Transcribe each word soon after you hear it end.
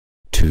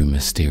Two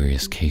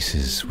mysterious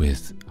cases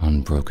with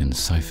unbroken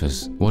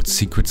ciphers. What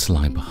secrets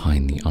lie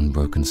behind the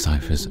unbroken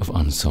ciphers of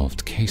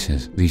unsolved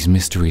cases? These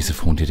mysteries have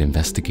haunted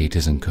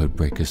investigators and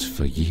codebreakers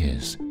for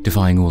years,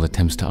 defying all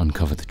attempts to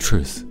uncover the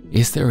truth.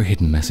 Is there a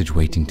hidden message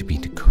waiting to be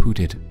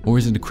decoded, or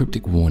is it a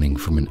cryptic warning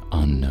from an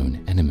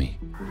unknown enemy?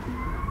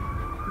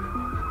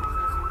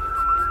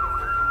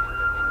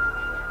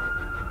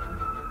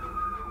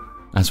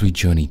 As we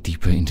journey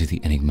deeper into the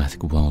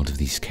enigmatic world of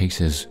these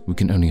cases, we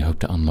can only hope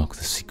to unlock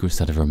the secrets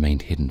that have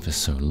remained hidden for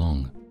so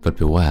long. But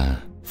beware,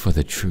 for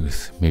the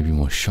truth may be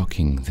more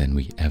shocking than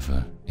we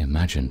ever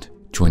imagined.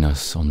 Join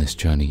us on this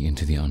journey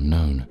into the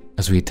unknown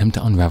as we attempt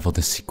to unravel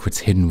the secrets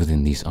hidden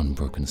within these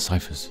unbroken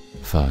ciphers.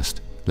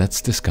 First,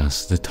 let's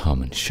discuss the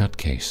Tamad Shud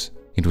case.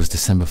 It was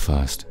December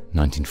 1st,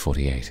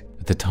 1948.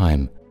 At the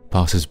time,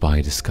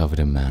 passers-by discovered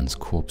a man's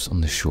corpse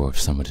on the shore of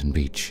Somerton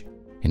beach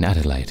in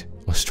Adelaide,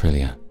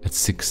 Australia at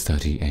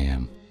 6:30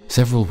 a.m.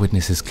 Several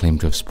witnesses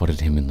claimed to have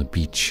spotted him on the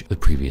beach the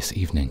previous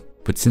evening,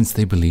 but since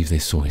they believed they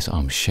saw his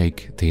arms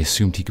shake, they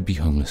assumed he could be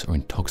homeless or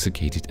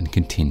intoxicated and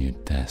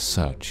continued their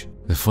search.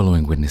 The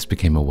following witness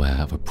became aware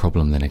of a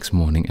problem the next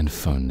morning and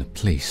phoned the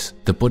police.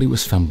 The body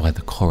was found by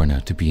the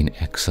coroner to be in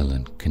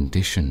excellent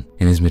condition,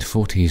 in his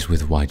mid-40s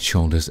with wide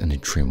shoulders and a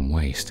trim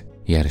waist.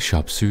 He had a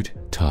sharp suit,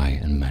 tie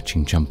and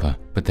matching jumper,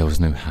 but there was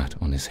no hat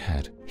on his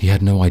head. He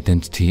had no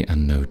identity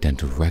and no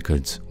dental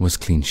records, was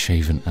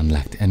clean-shaven and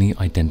lacked any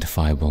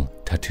identifiable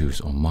tattoos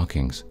or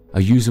markings.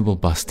 A usable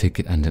bus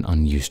ticket and an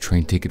unused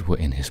train ticket were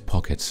in his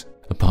pockets.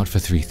 Apart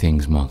from three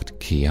things marked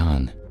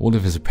Kian, all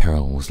of his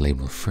apparel was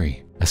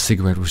label-free. A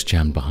cigarette was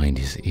jammed behind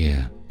his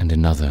ear, and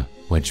another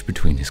wedged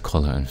between his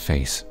collar and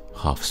face,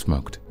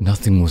 half-smoked.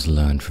 Nothing was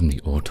learned from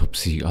the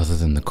autopsy other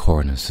than the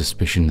coroner's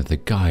suspicion that the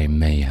guy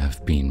may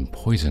have been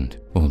poisoned,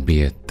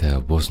 albeit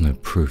there was no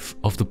proof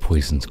of the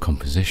poison's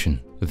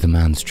composition. The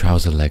man's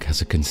trouser leg has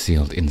a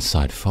concealed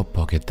inside fob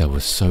pocket that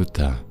was sewed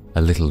there.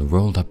 A little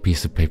rolled up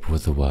piece of paper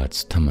with the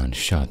words Tamad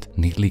Shud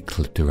neatly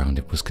clipped around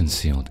it was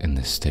concealed in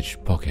this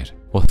stitched pocket.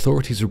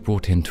 Authorities were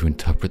brought in to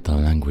interpret the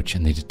language,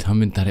 and they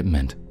determined that it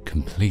meant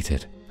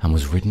completed, and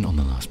was written on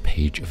the last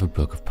page of a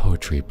book of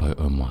poetry by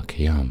Omar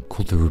Khayyam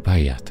called the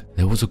Rubaiyat.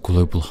 There was a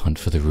global hunt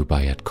for the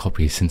Rubaiyat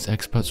copy since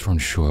experts were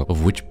unsure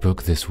of which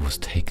book this was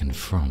taken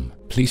from.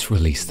 Police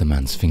released the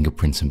man's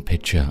fingerprints and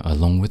picture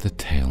along with the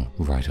tale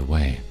right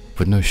away,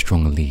 but no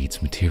strong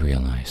leads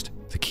materialized.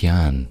 The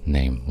Kian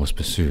name was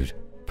pursued,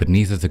 but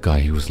neither the guy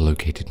who was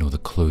located nor the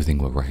clothing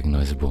were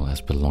recognizable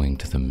as belonging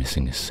to the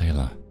missing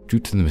sailor. Due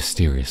to the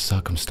mysterious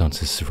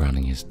circumstances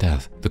surrounding his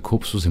death, the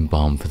corpse was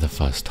embalmed for the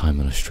first time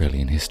in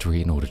Australian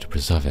history in order to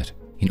preserve it.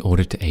 In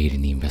order to aid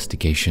in the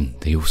investigation,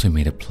 they also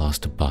made a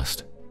plaster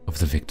bust of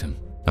the victim.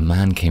 A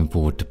man came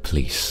forward to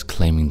police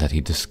claiming that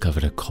he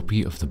discovered a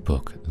copy of the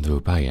book, the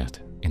Rubaiyat,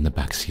 in the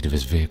backseat of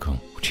his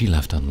vehicle, which he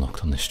left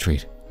unlocked on the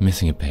street,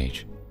 missing a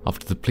page.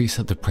 After the police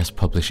had the press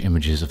publish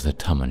images of the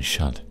Tamad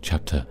Shud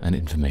chapter and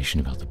information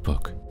about the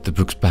book. The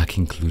book's back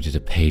included a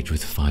page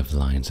with 5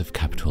 lines of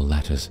capital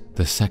letters,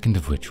 the second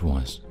of which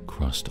was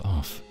crossed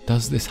off.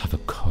 Does this have a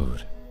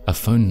code? A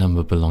phone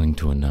number belonging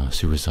to a nurse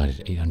who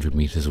resided 800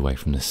 meters away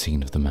from the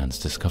scene of the man's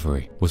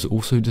discovery was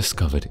also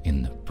discovered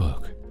in the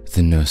book.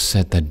 The nurse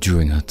said that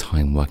during her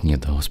time working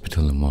at the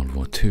hospital in World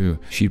War II,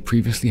 she had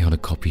previously held a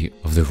copy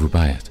of the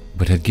Rubaiyat,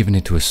 but had given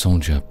it to a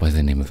soldier by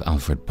the name of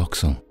Alfred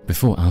Boxall.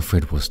 Before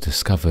Alfred was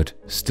discovered,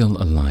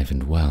 still alive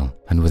and well,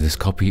 and with his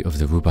copy of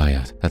the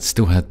Rubaiyat that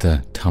still had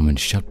the Tamad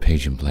Shud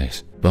page in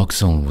place,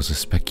 Boxall was a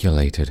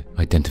speculated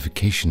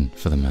identification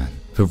for the man.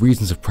 For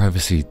reasons of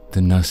privacy,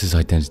 the nurse's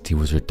identity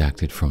was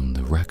redacted from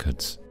the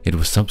records. It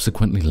was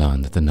subsequently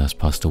learned that the nurse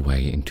passed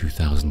away in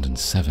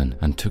 2007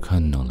 and took her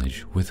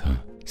knowledge with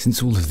her.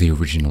 Since all of the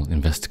original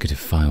investigative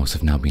files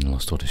have now been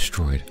lost or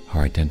destroyed,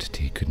 her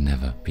identity could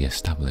never be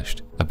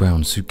established. A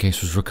brown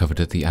suitcase was recovered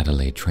at the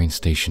Adelaide train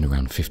station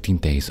around 15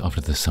 days after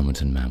the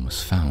Somerton man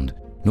was found,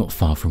 not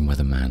far from where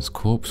the man's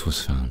corpse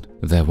was found.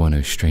 There were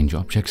no strange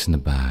objects in the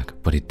bag,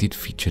 but it did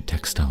feature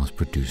textiles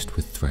produced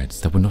with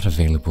threads that were not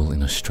available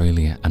in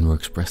Australia and were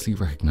expressly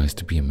recognized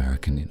to be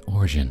American in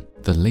origin.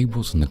 The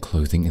labels on the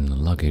clothing in the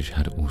luggage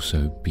had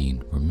also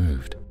been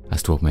removed.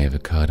 As to what may have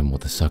occurred and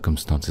what the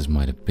circumstances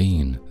might have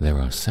been, there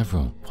are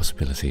several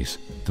possibilities.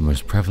 The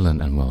most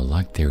prevalent and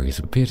well-liked theories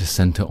appear to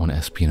center on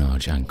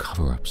espionage and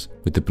cover-ups,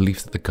 with the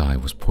belief that the guy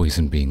was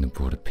poisoned being the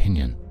broad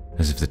opinion.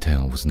 As if the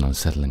tale wasn't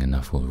unsettling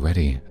enough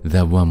already,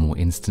 there were more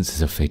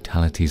instances of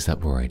fatalities that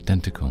were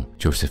identical.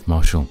 Joseph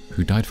Marshall,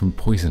 who died from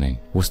poisoning,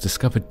 was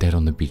discovered dead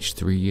on the beach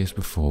 3 years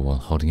before while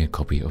holding a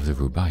copy of the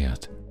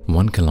Rubaiyat.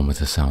 1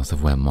 kilometer south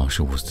of where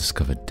Marshall was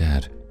discovered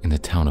dead, in the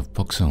town of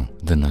Boxall,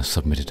 the nurse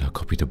submitted her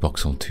copy to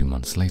Boxall 2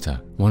 months later.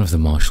 One of the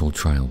Marshall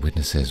trial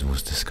witnesses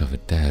was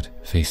discovered dead,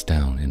 face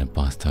down in a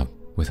bathtub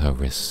with her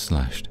wrists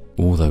slashed.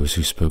 All those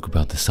who spoke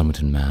about the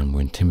Somerton man were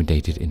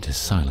intimidated into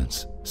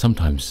silence,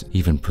 sometimes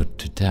even put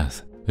to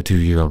death. A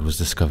 2-year-old was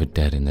discovered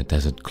dead in the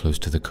desert close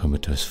to the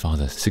comatose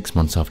father 6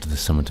 months after the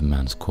Somerton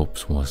man's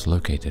corpse was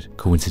located.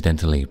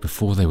 Coincidentally,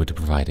 before they were to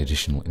provide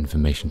additional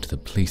information to the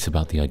police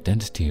about the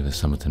identity of the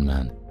Somerton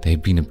man, they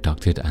had been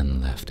abducted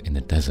and left in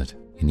the desert.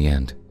 In the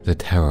end, the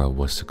terror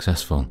was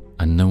successful,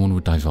 and no one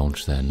would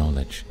divulge their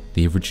knowledge.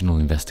 The original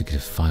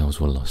investigative files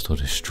were lost or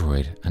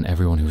destroyed, and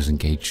everyone who was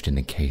engaged in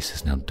the case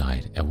has now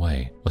died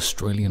away.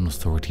 Australian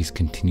authorities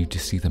continue to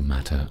see the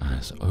matter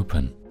as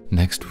open.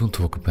 Next, we'll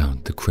talk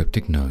about the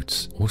cryptic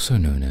notes, also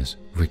known as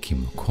Ricky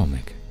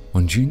McCormick.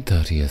 On June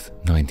 30th,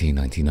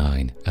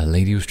 1999, a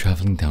lady was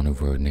traveling down a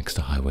road next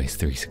to Highway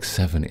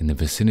 367 in the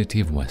vicinity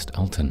of West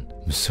Alton,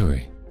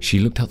 Missouri. She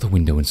looked out the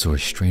window and saw a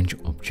strange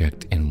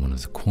object in one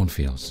of the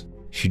cornfields.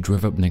 She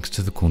drove up next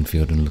to the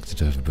cornfield and looked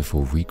it over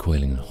before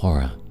recoiling in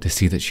horror to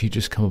see that she had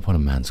just come upon a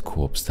man's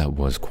corpse that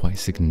was quite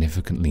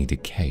significantly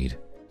decayed.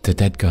 The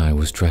dead guy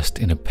was dressed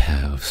in a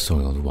pair of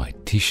soiled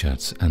white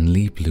t-shirts and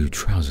Lee blue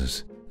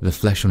trousers. The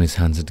flesh on his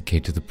hands had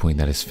decayed to the point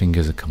that his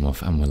fingers had come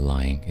off and were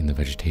lying in the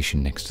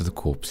vegetation next to the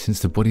corpse. Since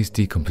the body's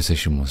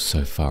decomposition was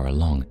so far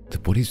along, the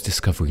body's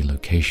discovery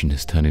location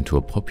has turned into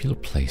a popular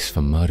place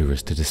for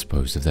murderers to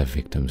dispose of their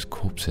victims'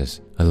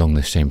 corpses. Along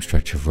the same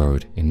stretch of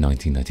road in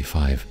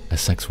 1995, a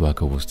sex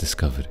worker was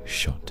discovered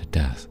shot to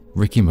death.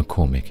 Ricky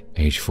McCormick,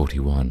 age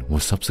 41,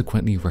 was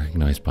subsequently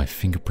recognized by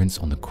fingerprints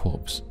on the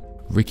corpse.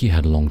 Ricky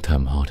had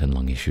long-term heart and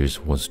lung issues,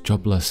 was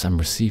jobless and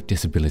received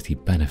disability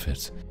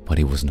benefits, but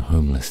he wasn't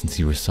homeless since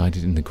he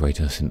resided in the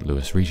greater St.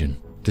 Louis region.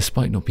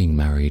 Despite not being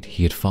married,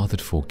 he had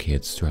fathered 4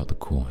 kids throughout the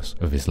course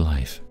of his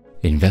life.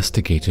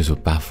 Investigators were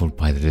baffled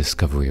by the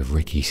discovery of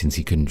Ricky since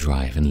he couldn't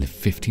drive and lived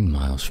 15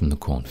 miles from the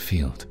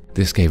cornfield.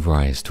 This gave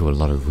rise to a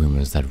lot of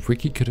rumors that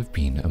Ricky could have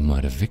been a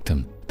murder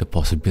victim. The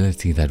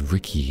possibility that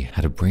Ricky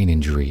had a brain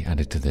injury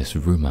added to this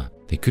rumor.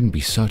 They couldn't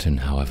be certain,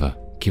 however,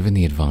 given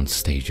the advanced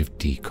stage of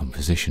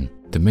decomposition.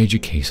 The major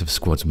case of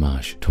Squad's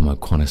Marsh, Tom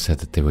O'Connor said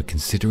that they were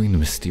considering the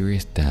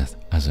mysterious death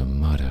as a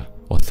murder.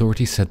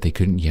 Authorities said they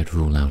couldn't yet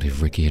rule out if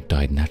Ricky had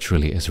died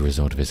naturally as a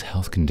result of his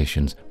health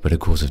conditions, but a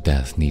cause of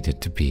death needed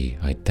to be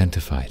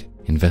identified.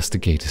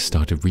 Investigators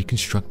started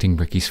reconstructing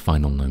Ricky's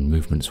final known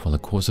movements while the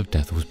cause of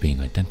death was being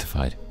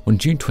identified. On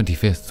June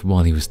 25th,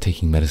 while he was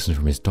taking medicine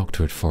from his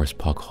doctor at Forest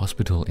Park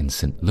Hospital in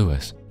St.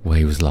 Louis, where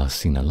he was last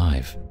seen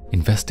alive,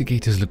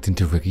 investigators looked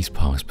into Ricky's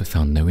past but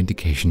found no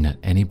indication that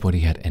anybody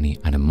had any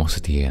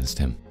animosity against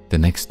him. The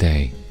next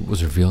day, it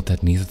was revealed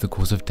that neither the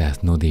cause of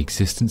death nor the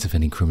existence of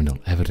any criminal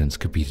evidence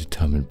could be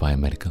determined by a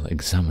medical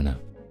examiner.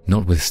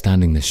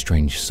 Notwithstanding the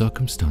strange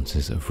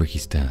circumstances of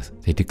Ricky's death,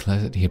 they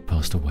declared that he had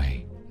passed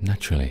away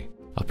naturally.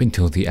 Up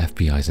until the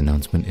FBI's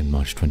announcement in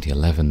March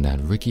 2011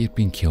 that Ricky had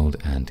been killed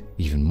and,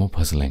 even more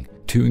puzzling,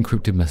 2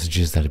 encrypted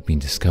messages that had been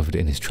discovered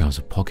in his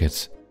trouser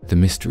pockets, the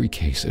mystery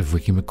case of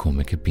Ricky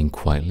McCormick had been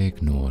quietly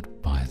ignored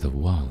by the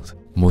world.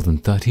 More than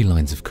 30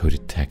 lines of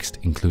coded text,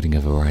 including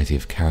a variety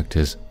of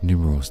characters,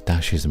 numerals,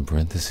 dashes, and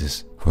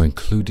parentheses, were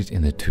included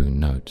in the 2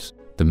 notes.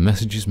 The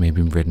messages may have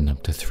been written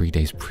up to 3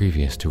 days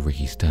previous to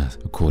Ricky's death,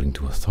 according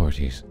to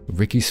authorities.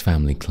 Ricky's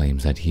family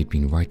claims that he had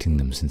been writing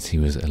them since he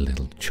was a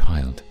little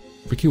child.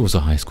 Ricky was a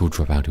high school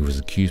dropout who was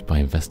accused by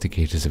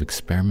investigators of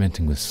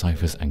experimenting with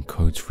ciphers and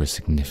codes for a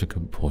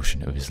significant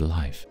portion of his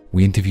life.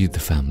 We interviewed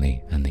the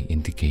family and they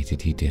indicated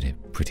he did it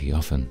pretty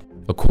often.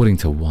 According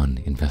to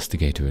one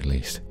investigator at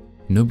least,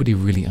 nobody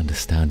really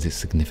understands its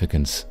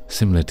significance,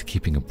 similar to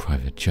keeping a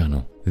private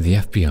journal. The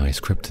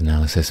FBI's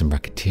Cryptanalysis and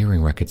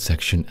Racketeering Records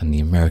Section and the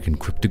American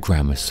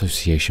Cryptogram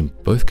Association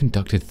both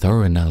conducted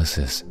thorough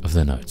analysis of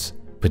the notes,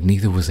 but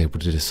neither was able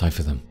to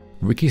decipher them.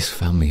 Ricky's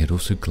family had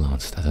also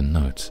glanced at the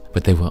notes,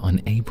 but they were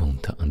unable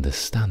to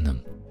understand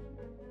them.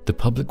 The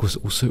public was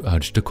also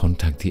urged to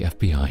contact the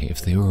FBI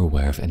if they were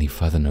aware of any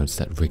further notes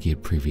that Ricky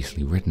had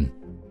previously written.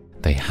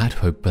 They had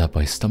hoped that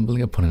by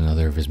stumbling upon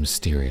another of his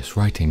mysterious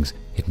writings,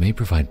 it may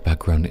provide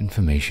background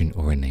information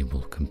or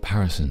enable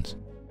comparisons.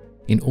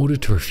 In order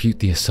to refute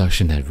the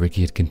assertion that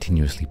Ricky had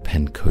continuously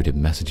penned coded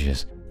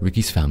messages,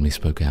 Ricky's family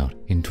spoke out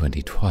in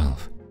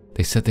 2012.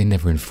 They said they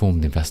never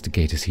informed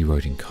investigators he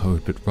wrote in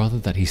code, but rather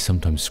that he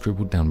sometimes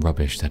scribbled down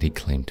rubbish that he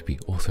claimed to be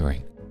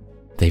authoring.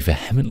 They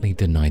vehemently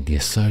denied the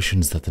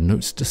assertions that the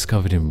notes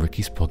discovered in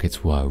Ricky's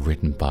pockets were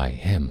written by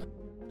him,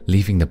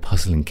 leaving the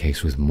puzzling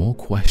case with more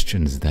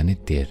questions than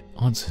it did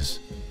answers.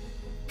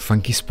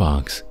 Frankie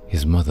Sparks,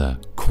 his mother,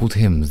 called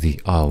him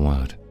the R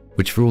word,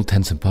 which for all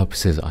intents and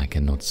purposes I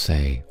cannot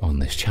say on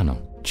this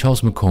channel.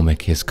 Charles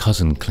McCormick, his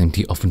cousin, claimed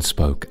he often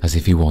spoke as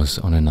if he was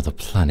on another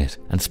planet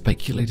and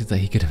speculated that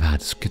he could have had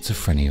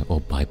schizophrenia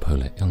or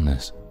bipolar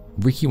illness.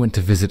 Ricky went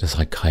to visit a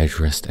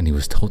psychiatrist and he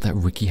was told that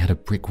Ricky had a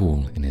brick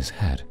wall in his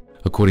head.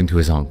 According to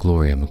his aunt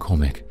Gloria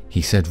McCormick,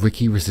 he said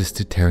Ricky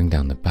resisted tearing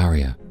down the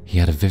barrier. He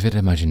had a vivid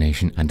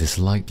imagination and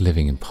disliked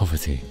living in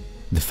poverty.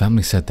 The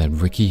family said that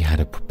Ricky had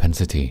a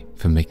propensity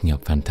for making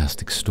up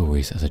fantastic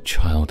stories as a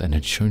child and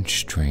had shown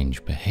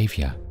strange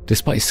behavior.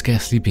 Despite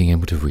scarcely being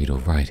able to read or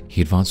write,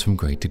 he advanced from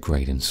grade to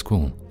grade in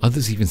school.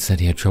 Others even said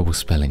he had trouble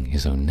spelling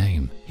his own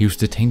name. He was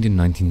detained in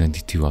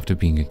 1992 after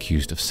being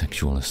accused of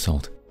sexual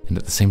assault, and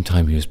at the same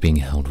time he was being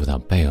held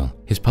without bail.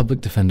 His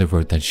public defender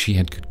wrote that she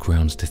had good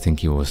grounds to think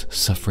he was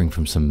suffering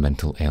from some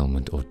mental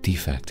ailment or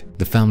defect.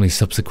 The family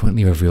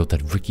subsequently revealed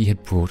that Ricky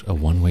had brought a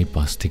one-way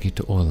bus ticket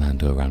to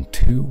Orlando around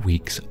 2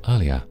 weeks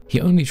earlier. He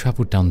only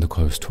traveled down the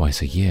coast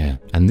twice a year,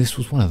 and this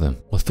was one of them.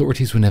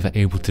 Authorities were never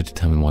able to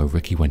determine why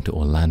Ricky went to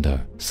Orlando.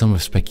 Some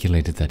have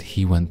speculated that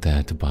he went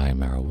there to buy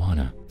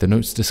marijuana. The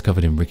notes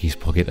discovered in Ricky's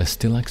pocket are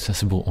still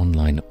accessible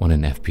online on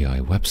an FBI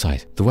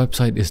website. The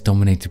website is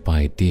dominated by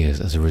ideas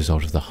as a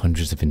result of the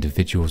hundreds of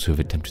individuals who have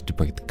attempted to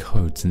break the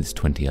code since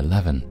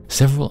 2011.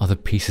 Several other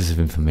pieces of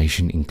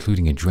information,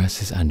 including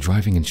addresses and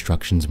driving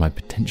instructions, might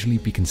potentially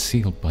be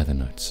concealed by the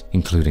notes,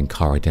 including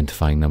car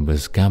identifying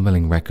numbers,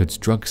 gambling records,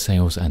 drug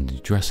sales, and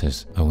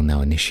addresses. I will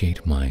now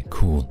initiate my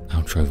cool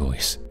outro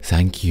voice.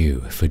 Thank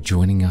you for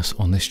joining us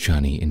on this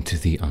journey into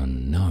the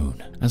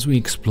unknown, as we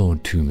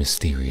explored 2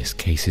 mysterious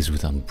cases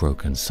with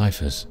unbroken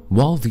ciphers.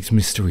 While these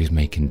mysteries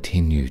may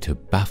continue to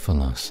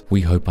baffle us,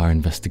 we hope our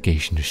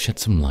investigation has shed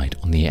some light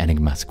on the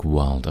enigmatic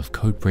world of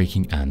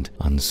code-breaking and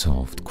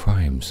unsolved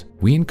crimes.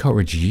 We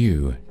encourage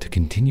you to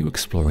continue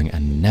exploring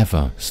and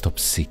never stop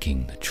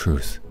seeking the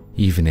truth.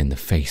 Even in the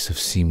face of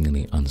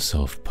seemingly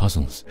unsolved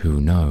puzzles,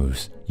 who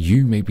knows,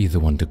 you may be the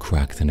one to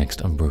crack the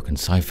next unbroken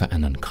cipher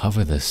and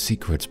uncover the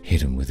secrets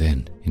hidden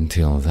within.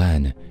 Until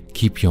then,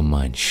 keep your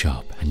mind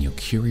sharp and your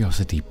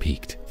curiosity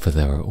piqued, for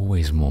there are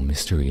always more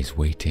mysteries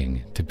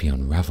waiting to be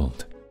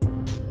unraveled.